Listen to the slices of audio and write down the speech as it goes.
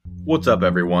What's up,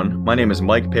 everyone? My name is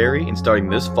Mike Perry, and starting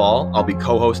this fall, I'll be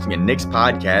co-hosting a Knicks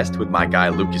podcast with my guy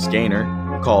Lucas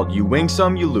Gaynor called You Win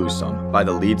Some, You Lose Some by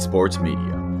the Lead Sports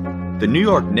Media. The New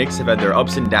York Knicks have had their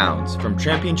ups and downs, from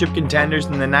championship contenders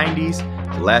in the 90s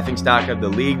to laughingstock of the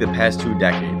league the past 2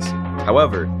 decades.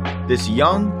 However, this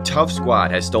young, tough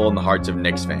squad has stolen the hearts of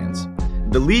Knicks fans.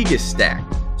 The league is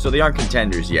stacked, so they aren't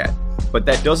contenders yet. But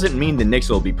that doesn't mean the Knicks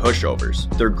will be pushovers.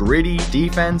 Their gritty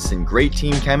defense and great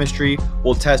team chemistry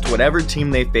will test whatever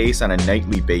team they face on a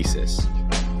nightly basis.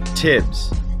 Tibbs,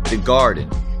 The Garden,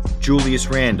 Julius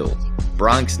Randle,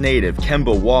 Bronx native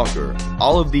Kemba Walker,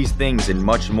 all of these things and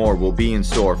much more will be in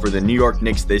store for the New York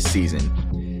Knicks this season.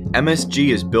 MSG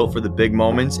is built for the big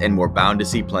moments, and we're bound to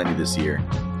see plenty this year.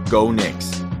 Go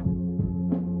Knicks!